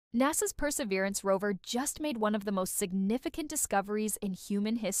NASA's Perseverance rover just made one of the most significant discoveries in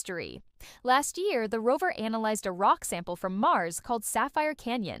human history. Last year, the rover analyzed a rock sample from Mars called Sapphire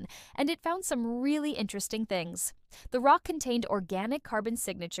Canyon, and it found some really interesting things. The rock contained organic carbon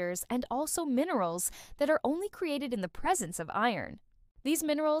signatures and also minerals that are only created in the presence of iron. These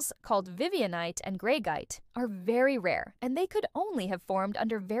minerals, called vivianite and greigite, are very rare, and they could only have formed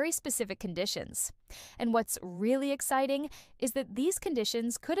under very specific conditions. And what's really exciting is that these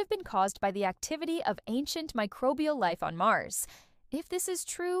conditions could have been caused by the activity of ancient microbial life on Mars. If this is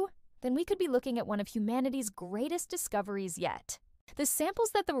true, then we could be looking at one of humanity's greatest discoveries yet. The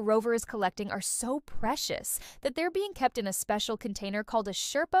samples that the rover is collecting are so precious that they're being kept in a special container called a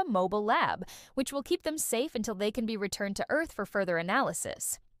Sherpa Mobile Lab, which will keep them safe until they can be returned to Earth for further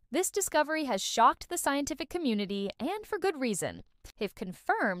analysis. This discovery has shocked the scientific community, and for good reason. If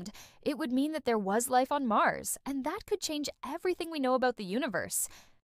confirmed, it would mean that there was life on Mars, and that could change everything we know about the universe.